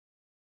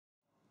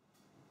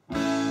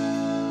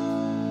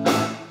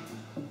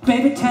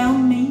Baby, tell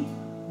me,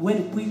 where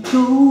did we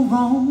go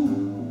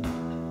wrong?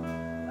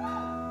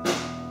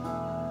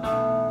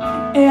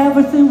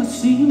 Everything we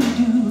seem to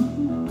do,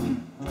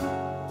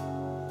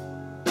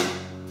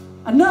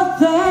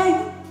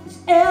 nothing has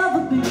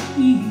ever been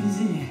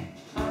easy.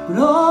 But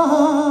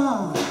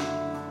oh,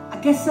 I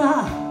guess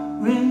I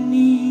really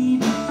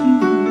needed you.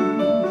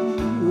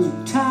 Those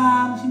were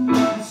times you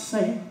made me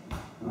sad.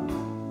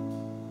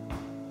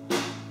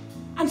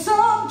 And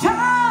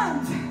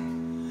sometimes,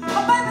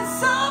 oh baby,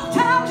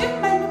 sometimes you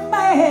make me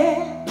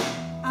mad.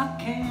 I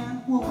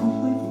can't walk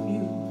away from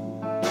you,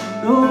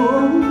 no.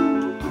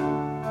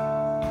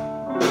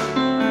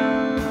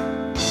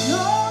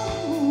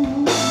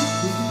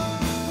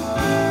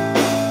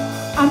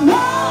 I know,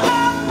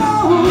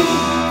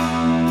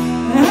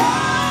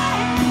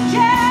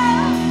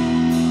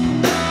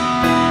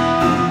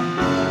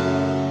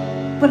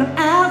 but I'm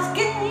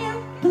asking you,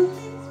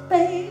 please,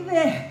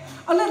 baby,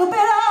 a little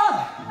bit of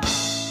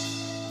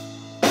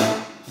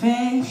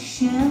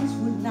patience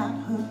will not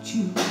hurt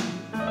you.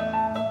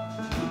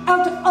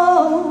 After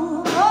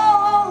all,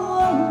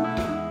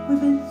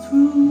 we've been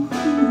through.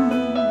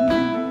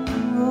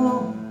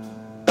 Oh,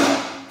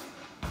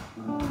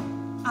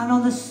 I know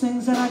there's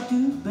things that I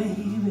do,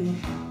 baby,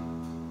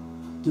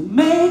 to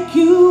make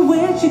you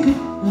wish you could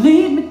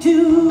lead me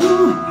to,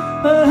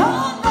 but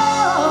oh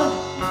Lord,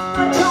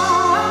 I try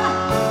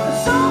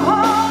so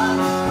hard.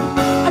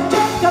 I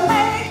just to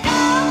make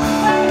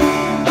everything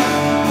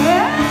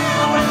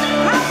happen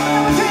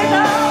between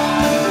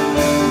us.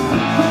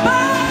 But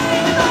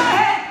baby,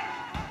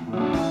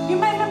 you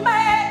made me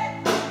mad.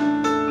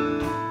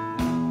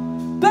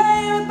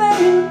 Baby,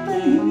 baby,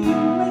 you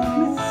make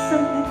me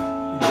sad.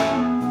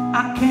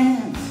 I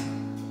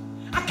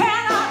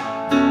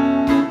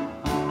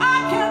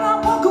cannot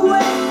walk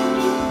away from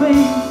you,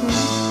 baby.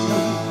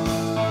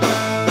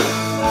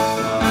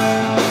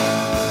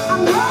 I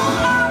know,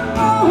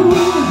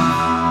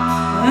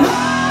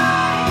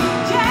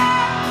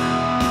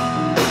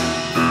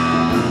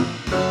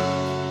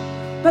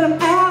 but I'm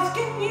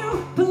asking you,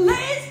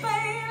 please,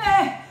 baby,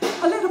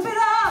 a little bit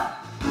of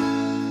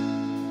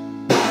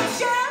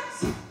patience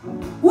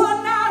will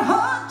not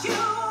hurt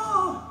you.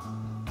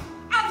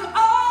 After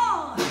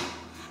all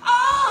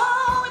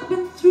we've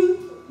been through.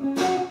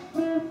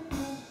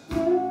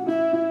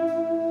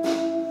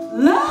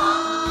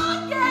 Lord,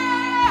 yeah.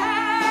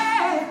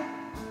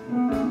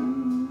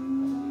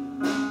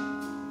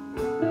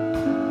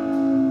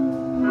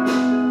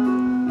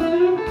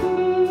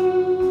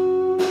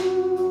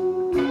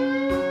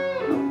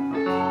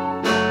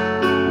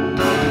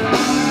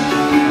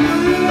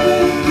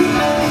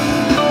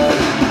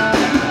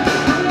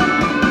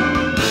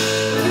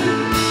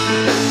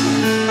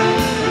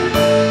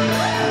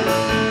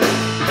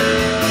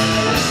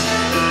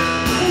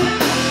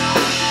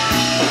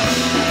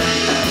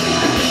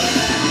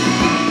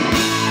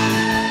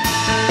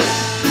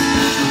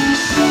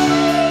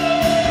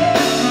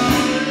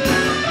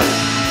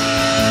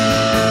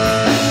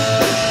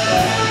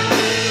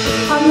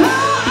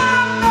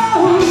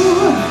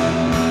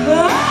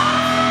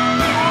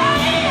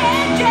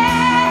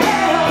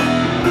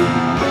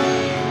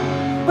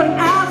 But I'm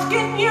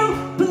asking you,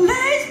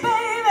 please,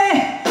 baby,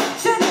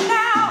 sit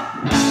down.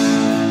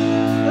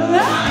 No,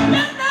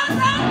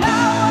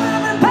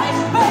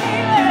 patience,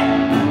 baby.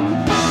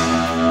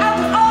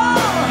 After all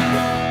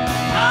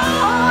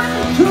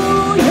it's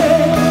true,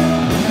 yeah.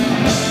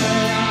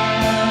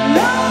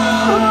 No,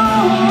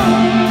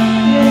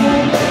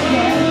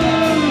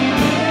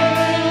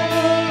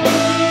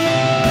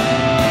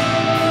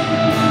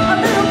 a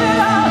little bit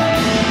of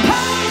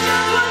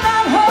patience will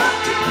not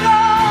hurt you, no.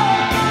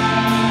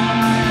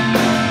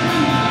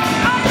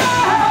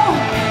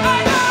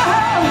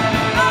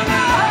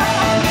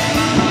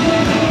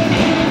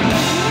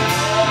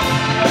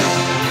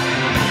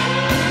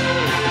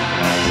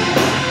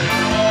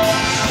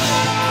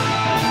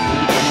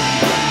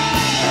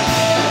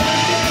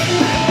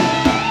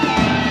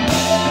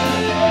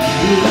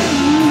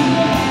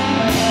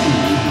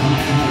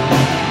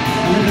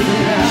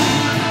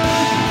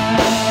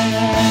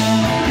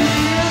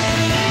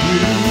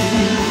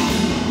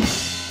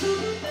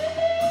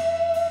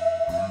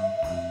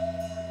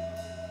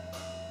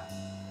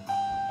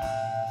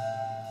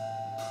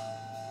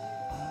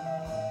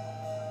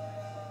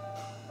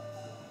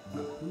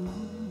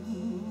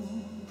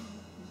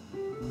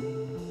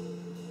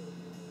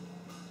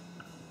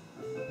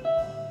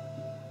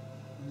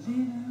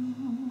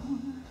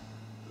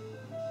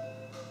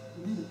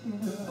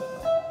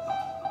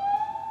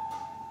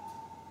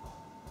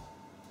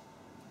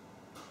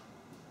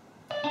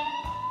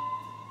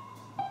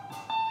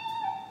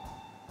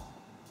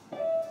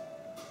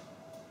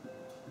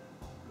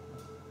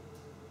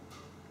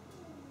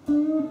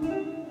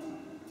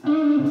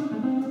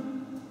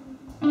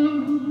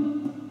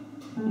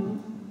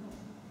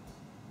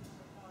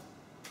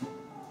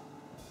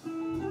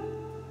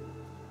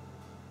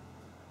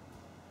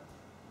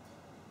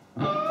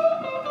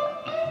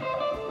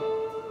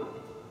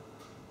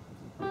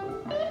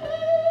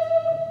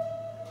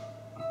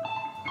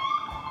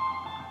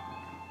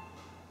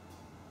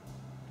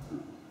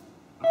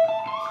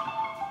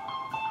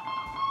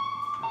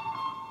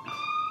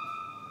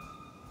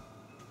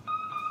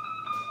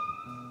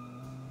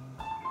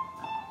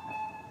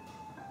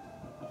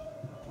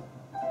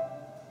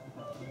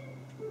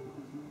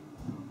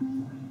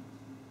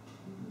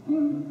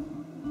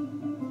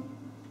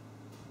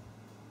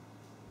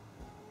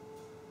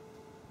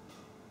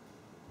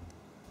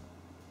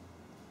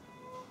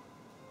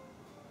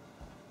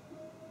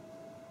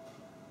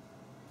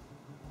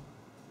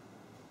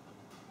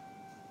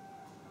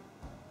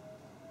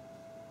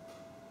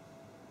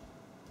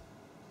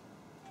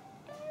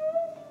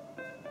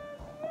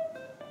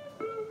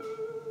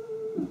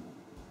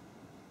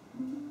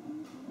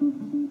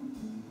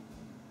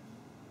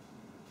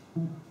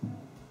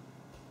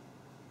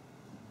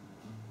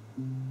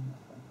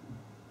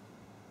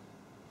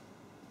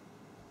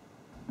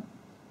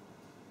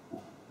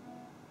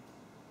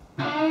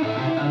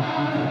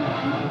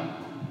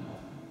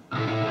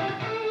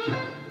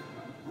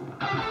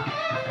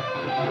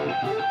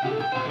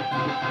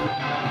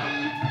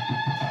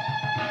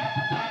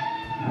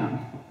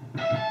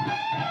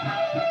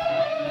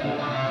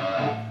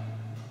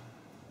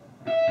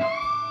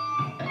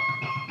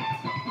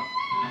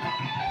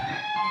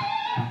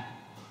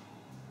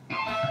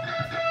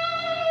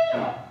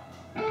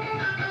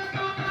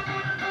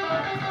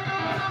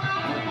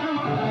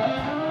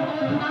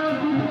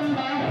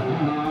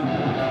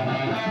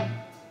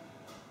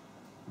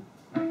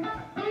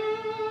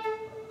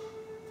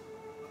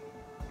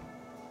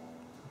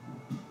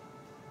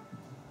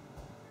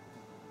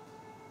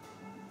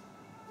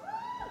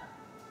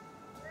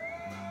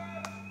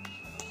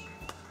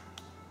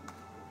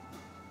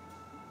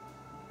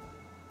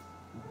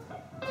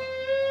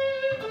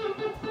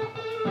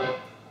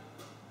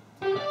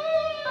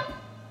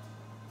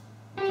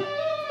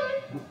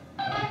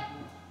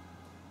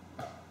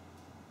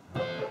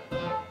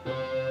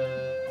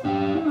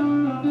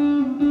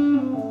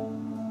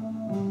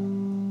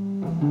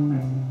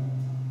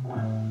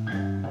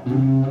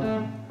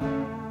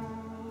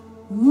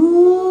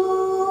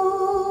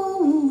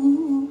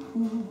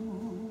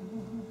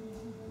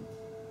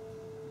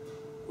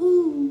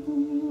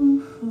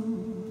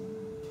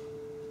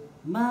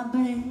 My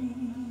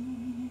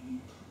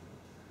baby,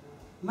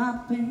 my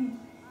baby,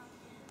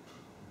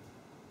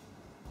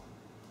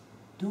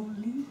 don't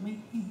leave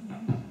me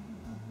here.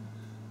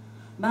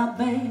 My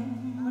baby,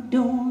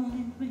 don't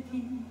leave me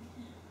here.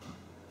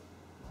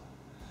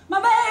 My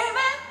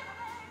baby,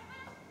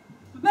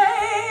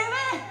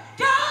 baby,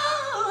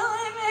 don't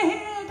leave me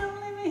here, don't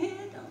leave me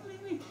here, don't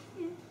leave me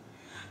here.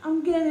 I'm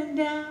getting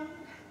down,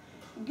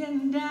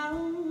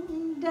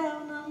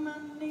 down on my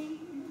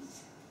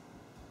knees.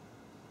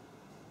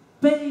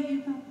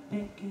 Babe, I'm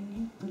begging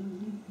you,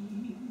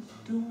 please,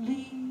 don't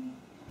leave.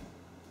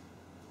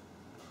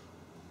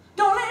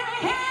 Don't leave me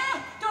here,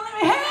 don't leave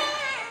me here,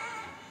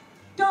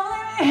 don't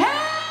leave me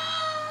here.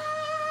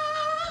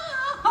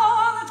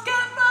 Oh, let's get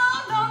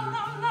on,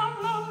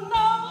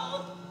 no.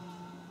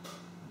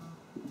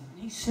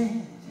 He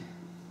said,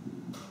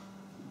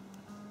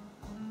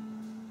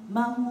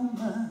 my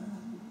woman,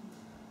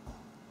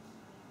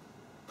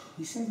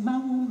 he said, my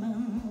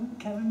woman,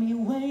 carry me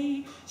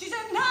away. She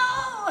said, no.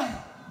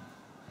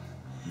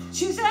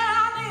 She said,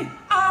 I need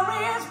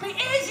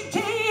R-E-S-P-E-C-T.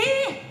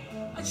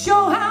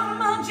 Show how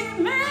much it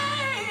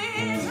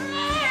means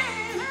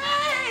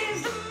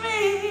to me.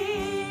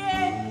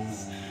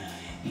 Yes.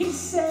 He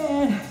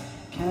said,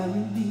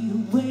 carry me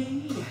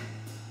away,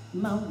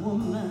 my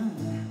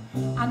woman.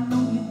 I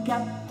know you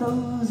got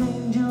those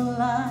angel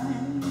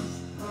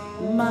eyes,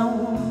 my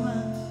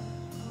woman.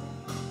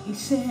 He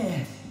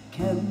said,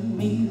 carry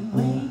me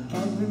away,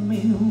 carry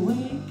me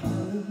away,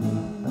 carry me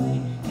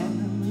away,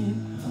 carry me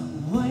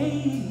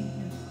away.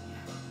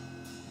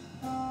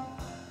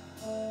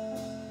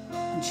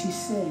 And she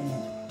said,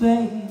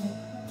 baby,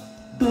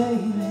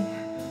 baby,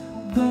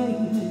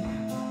 baby,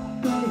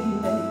 baby,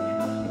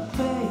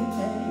 baby, baby.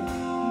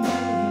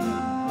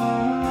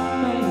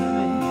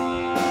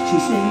 She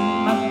said,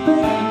 my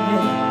baby,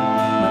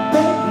 my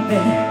baby,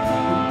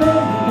 my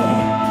baby,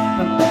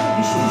 my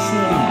baby. She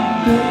said,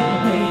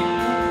 baby.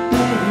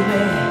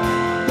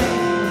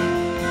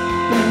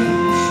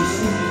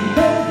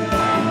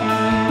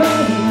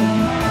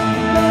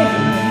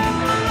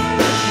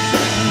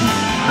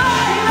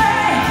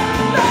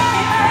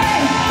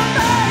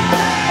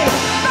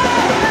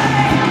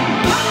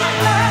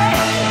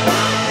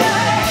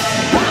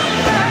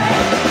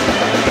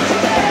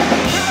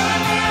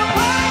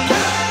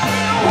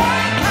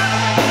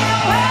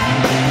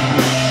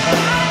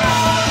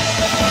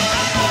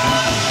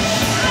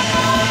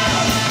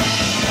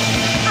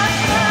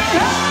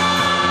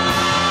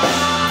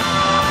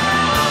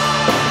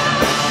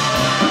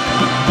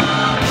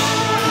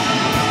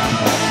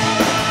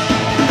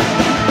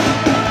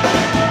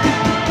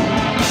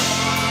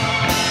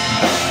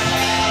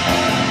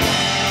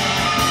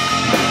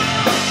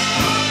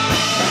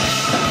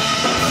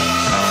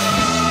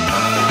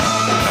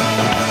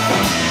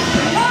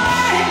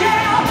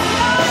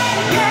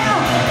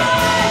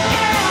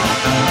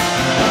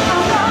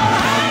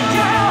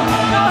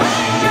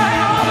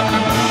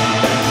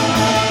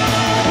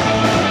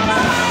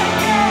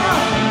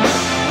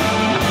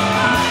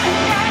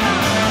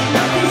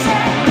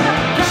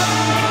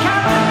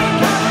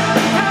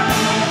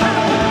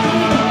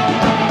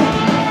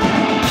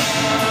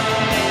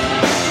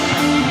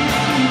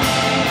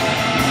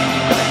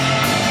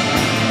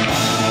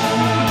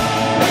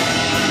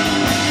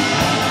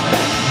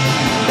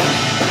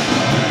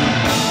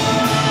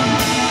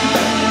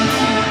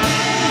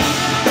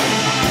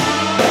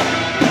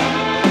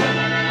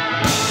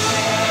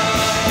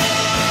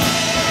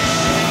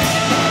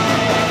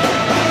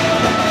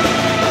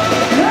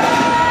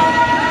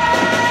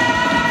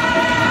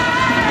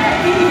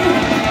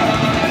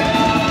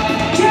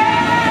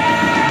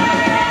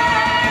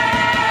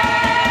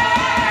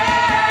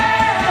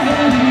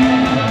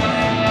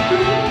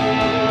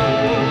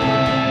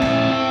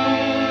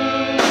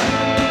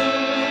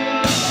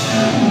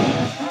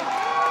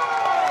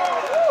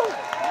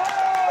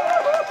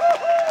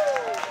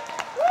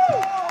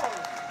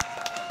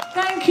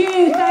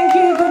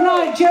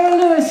 right, Gerald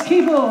Lewis,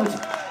 keyboard.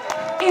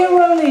 Ian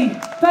Rowley,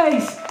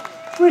 bass.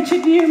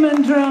 Richard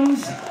Newman,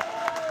 drums.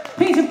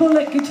 Peter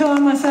Bullock, guitar,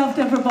 and myself,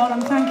 Deborah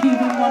Bonham. Thank you, you've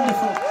been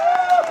wonderful.